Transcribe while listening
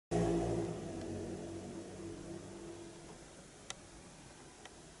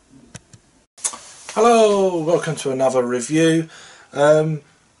Hello, welcome to another review.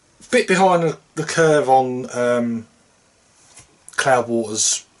 Bit behind the curve on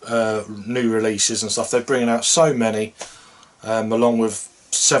Cloudwater's new releases and stuff. They're bringing out so many, along with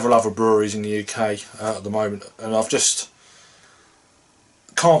several other breweries in the UK at the moment, and I've just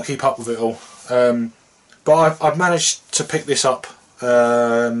can't keep up with it all. But I've managed to pick this up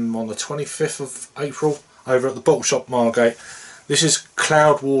on the 25th of April over at the BottleShop Margate. This is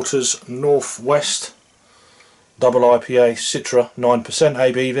Cloudwater's Northwest Double IPA Citra, 9%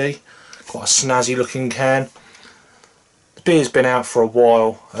 ABV. Quite a snazzy looking can. The beer's been out for a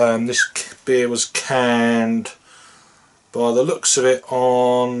while. This beer was canned by the looks of it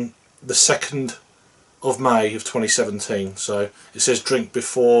on the 2nd of May of 2017. So it says drink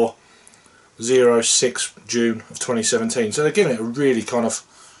before 06 June of 2017. So they're giving it a really kind of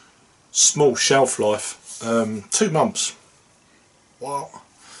small shelf life. 2 months. Wow,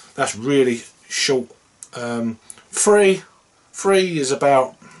 that's really short. Free is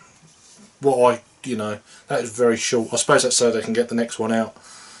about what that is very short. I suppose that's so they can get the next one out.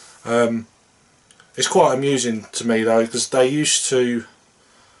 It's quite amusing to me though, because they used to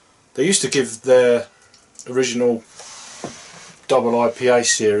give their original double IPA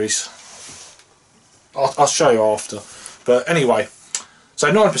series. I'll show you after. But anyway,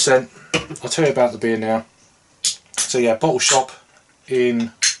 so 9%. I'll tell you about the beer now. So yeah, BottleShop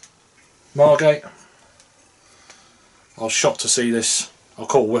in Margate. I was shocked to see this. I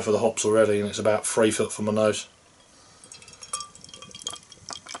caught a whiff of the hops already and it's about 3 foot from my nose.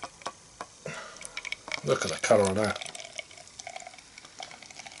 Look at the colour of that.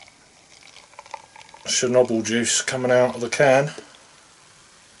 Chernobyl juice coming out of the can.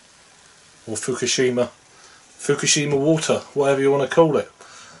 Or Fukushima water, whatever you want to call it.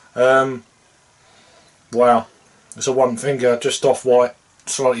 Wow. It's a one finger, just off white,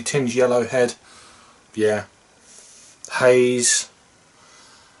 slightly tinged yellow head. Yeah. Haze.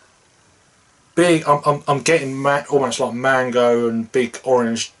 Big. I'm getting almost like mango and big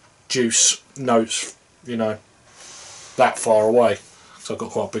orange juice notes. You know, that far away. So I've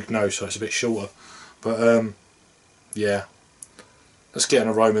got quite a big nose, so it's a bit shorter. But yeah. Let's get an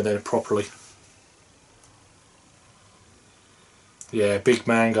aroma then properly. Yeah, big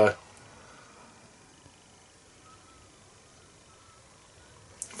mango.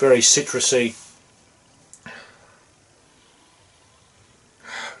 Very citrusy,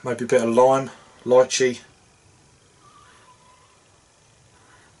 maybe a bit of lime, lychee.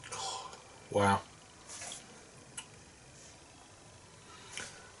 Wow.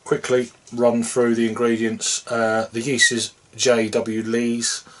 Quickly run through the ingredients. The yeast is J.W.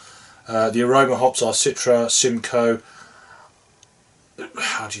 Lee's. The aroma hops are Citra, Simcoe.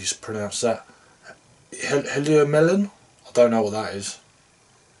 How do you pronounce that? Heliomelon? I don't know what that is.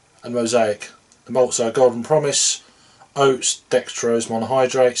 And Mosaic. The malts are Golden Promise, oats, dextrose,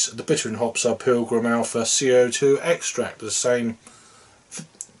 monohydrates. The bittering hops are Pilgrim Alpha, CO2 extract. The same,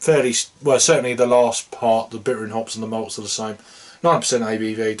 fairly well. Certainly the last part, the bittering hops and the malts are the same. 9%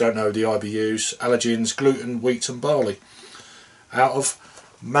 ABV. Don't know the IBUs. Allergens: gluten, wheat, and barley. Out of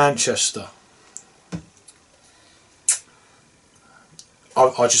Manchester.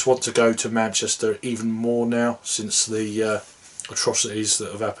 I just want to go to Manchester even more now since the atrocities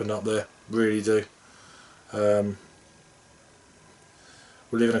that have happened up there. Really do.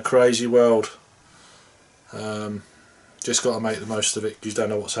 We live in a crazy world. Just got to make the most of it because you don't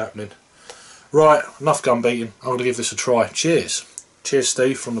know what's happening. Right, enough gun beating. I'm going to give this a try. Cheers. Cheers,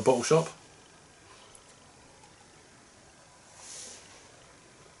 Steve from the BottleShop.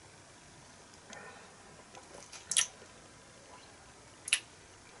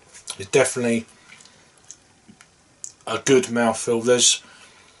 It's definitely a good mouthfeel. There's,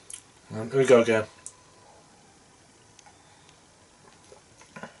 let me go again.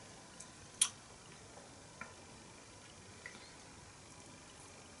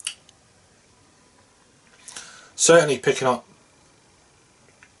 Certainly picking up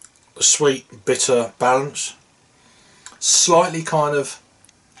a sweet bitter balance. Slightly kind of,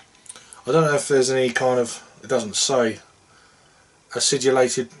 I don't know if there's any kind of, it doesn't say,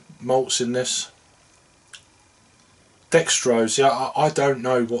 acidulated malts in this. Dextrose, yeah, I don't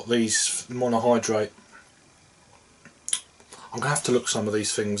know what these monohydrate. I'm going to have to look some of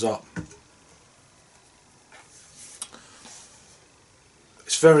these things up.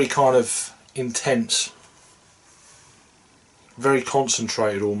 It's very kind of intense. Very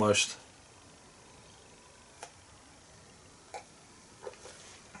concentrated almost.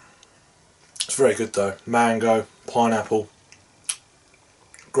 It's very good though. Mango, pineapple,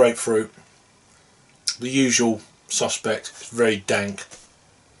 grapefruit, the usual suspect. It's very dank.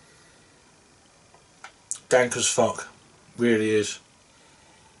 dank as fuck, really is.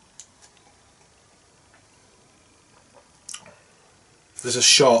 There's a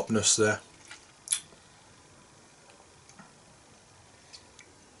sharpness there.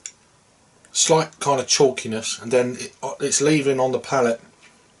 Slight kind of chalkiness, and then it's leaving on the palate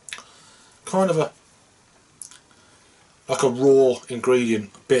kind of like a raw ingredient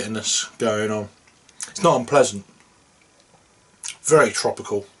bitterness going on. It's not unpleasant. Very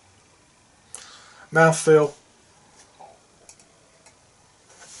tropical. Mouthfeel.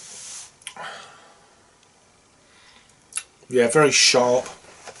 Yeah, very sharp.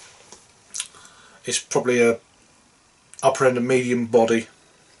 It's probably a upper end of medium body.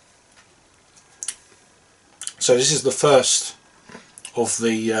 So this is the first of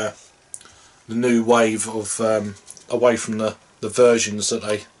the new wave of away from the versions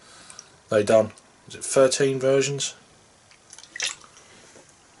that they done. Is it 13 versions?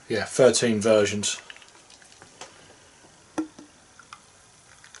 Yeah, 13 versions.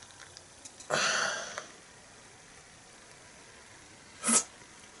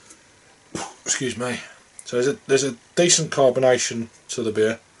 Excuse me. So there's a decent carbonation to the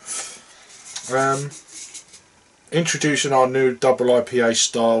beer. Introducing our new double IPA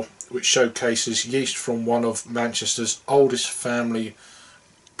style, which showcases yeast from one of Manchester's oldest family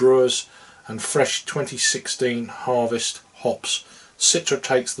brewers and fresh 2016 harvest hops. Citra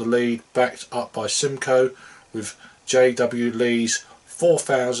takes the lead, backed up by Simcoe with J.W. Lee's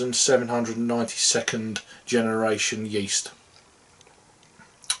 4792nd generation yeast,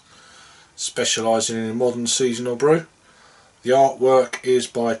 specialising in modern seasonal brew. The artwork is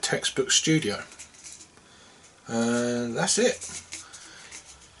by Textbook Studio. And that's it.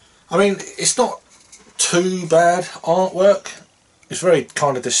 I mean, it's not too bad artwork. It's very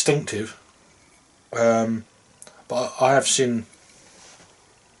kind of distinctive. But I have seen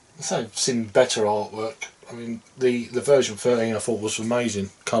better artwork. I mean, the version 13 I thought was amazing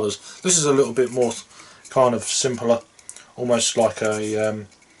colours. This is a little bit more kind of simpler, almost like a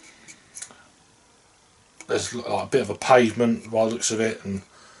there's like a bit of a pavement by the looks of it, and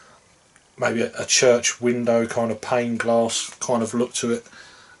maybe a church window kind of pane glass kind of look to it.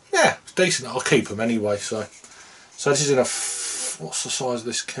 Yeah, it's decent. I'll keep them anyway. So this is in a what's the size of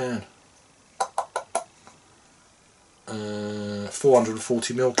this can?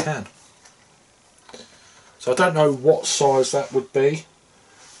 440ml can. So I don't know what size that would be.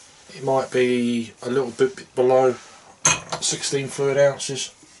 It might be a little bit below 16 fluid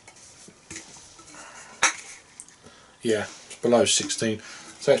ounces. Yeah, it's below 16.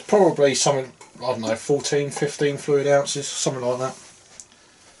 So it's probably something, I don't know, 14, 15 fluid ounces, something like that.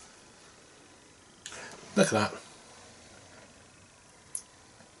 Look at that.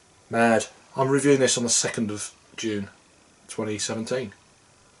 Mad. I'm reviewing this on the 2nd of June 2017.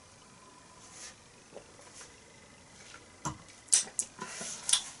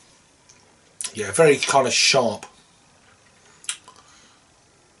 Yeah, very kind of sharp.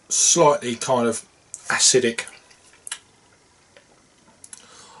 Slightly kind of acidic.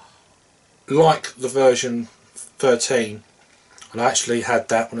 Like the version 13, and I actually had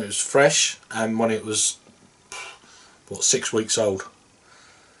that when it was fresh and when it was, what, 6 weeks old.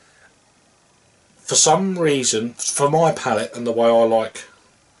 For some reason, for my palate and the way I like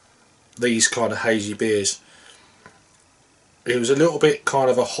these kind of hazy beers, it was a little bit kind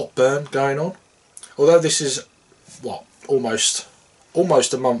of a hot burn going on. Although this is, what, almost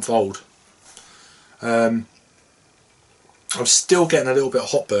a month old. I'm still getting a little bit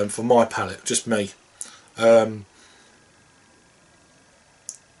of hot burn for my palate, just me. Getting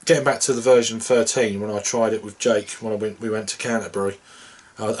back to the version 13, when I tried it with Jake when we went to Canterbury,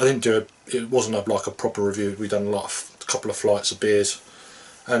 I didn't do it wasn't like a proper review. We'd done a couple of flights of beers,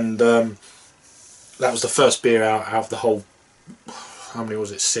 and that was the first beer out of the whole, how many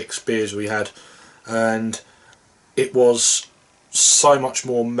was it, 6 beers we had, and it was so much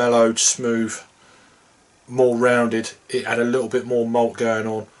more mellowed, smooth, more rounded. It had a little bit more malt going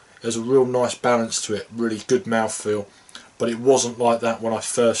on. There's a real nice balance to it, really good mouthfeel, but it wasn't like that when I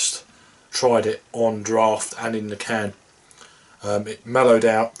first tried it on draft and in the can. It mellowed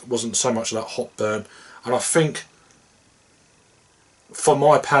out, wasn't so much of that hot burn, and I think for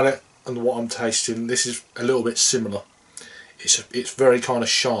my palate and what I'm tasting, this is a little bit similar. It's very kind of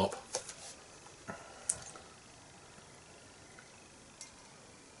sharp.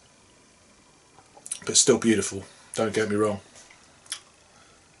 But still beautiful, don't get me wrong.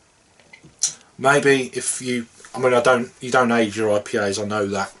 Maybe if you, I mean, you don't age your IPAs, I know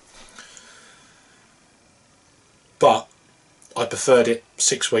that, but I preferred it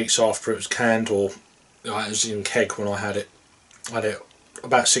 6 weeks after it was canned, or it was in keg when I had it. I had it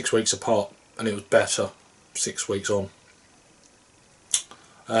about 6 weeks apart, and it was better. 6 weeks on.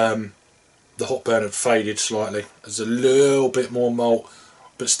 The hop burn had faded slightly. There's a little bit more malt,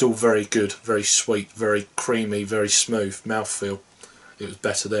 but still very good, very sweet, very creamy, very smooth mouthfeel. It was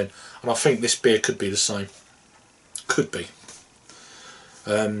better then, and I think this beer could be the same. Could be.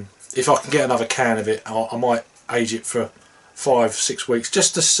 If I can get another can of it, I might age it for 5-6 weeks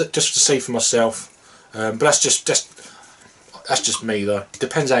just to see for myself. But that's just me though.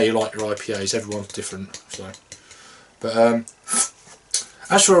 Depends how you like your IPAs. Everyone's different. So, but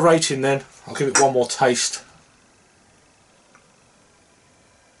as for a rating, then I'll give it one more taste.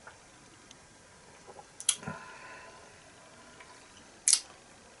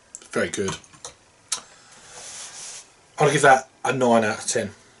 Very good. I'll give that a 9 out of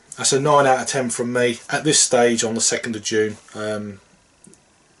 10. That's a 9 out of 10 from me at this stage on the 2nd of June. The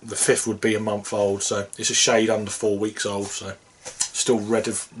 5th would be a month old, so it's a shade under 4 weeks old, so still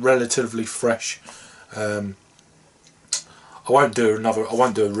relatively fresh. I won't do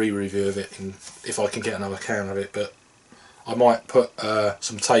a re-review of it if I can get another can of it, but I might put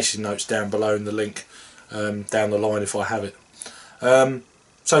some tasting notes down below in the link down the line if I have it.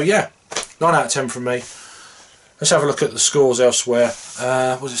 So yeah, 9 out of 10 from me. Let's have a look at the scores elsewhere.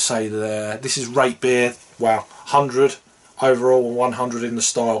 What does it say there? This is rate beer. Wow, 100 overall and 100 in the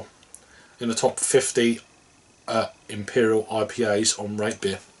style. In the top 50 Imperial IPAs on rate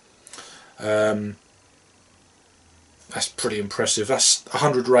beer. That's pretty impressive. That's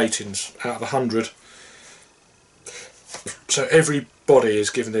 100 ratings out of 100. So everybody is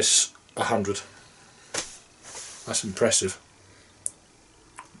giving this 100. That's impressive.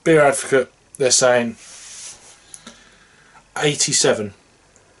 Beer Advocate, they're saying 87.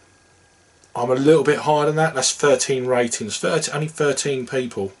 I'm a little bit higher than that. That's 13 ratings. Only 13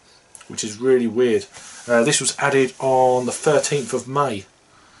 people, which is really weird. This was added on the 13th of May.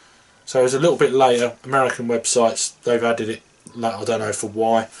 So it's a little bit later. American websites, they've added it, I don't know for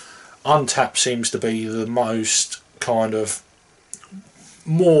why. Untapped seems to be the most kind of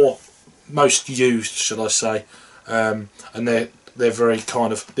most used, should I say, and they're very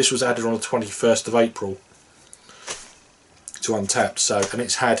kind of, this was added on the 21st of April to Untapped, so, and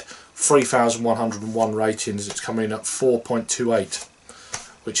it's had 3,101 ratings. It's coming in at 4.28,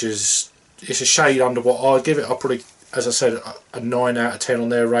 which is, it's a shade under what I give it. I'll probably, as I said, a 9 out of 10 on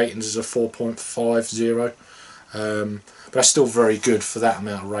their ratings is a 4.50. But that's still very good for that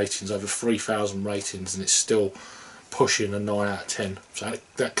amount of ratings, over 3,000 ratings, and it's still pushing a 9 out of 10. So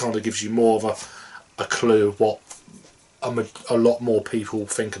that kind of gives you more of a clue of what a lot more people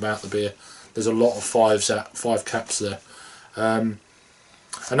think about the beer. There's a lot of 5 caps there. And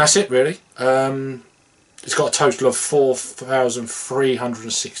that's it really. It's got a total of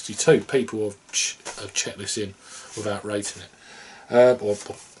 4,362 people have checked this in without rating it. Or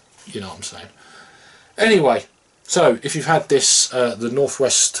you know what I'm saying. Anyway, so if you've had this, the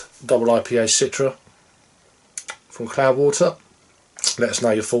Northwest Double IPA Citra from Cloudwater, let us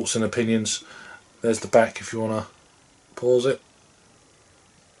know your thoughts and opinions. There's the back if you want to pause it.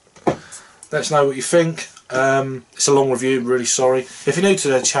 Let us know what you think. It's a long review, I'm really sorry. If you're new to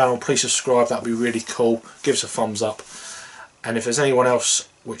the channel, please subscribe, that'd be really cool. Give us a thumbs up. And if there's anyone else,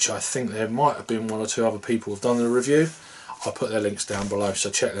 which I think there might have been 1 or 2 other people who've done the review, I'll put their links down below, so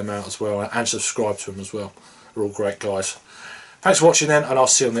check them out as well, and subscribe to them as well. They're all great guys. Thanks for watching then, and I'll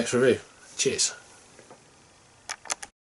see you on the next review. Cheers.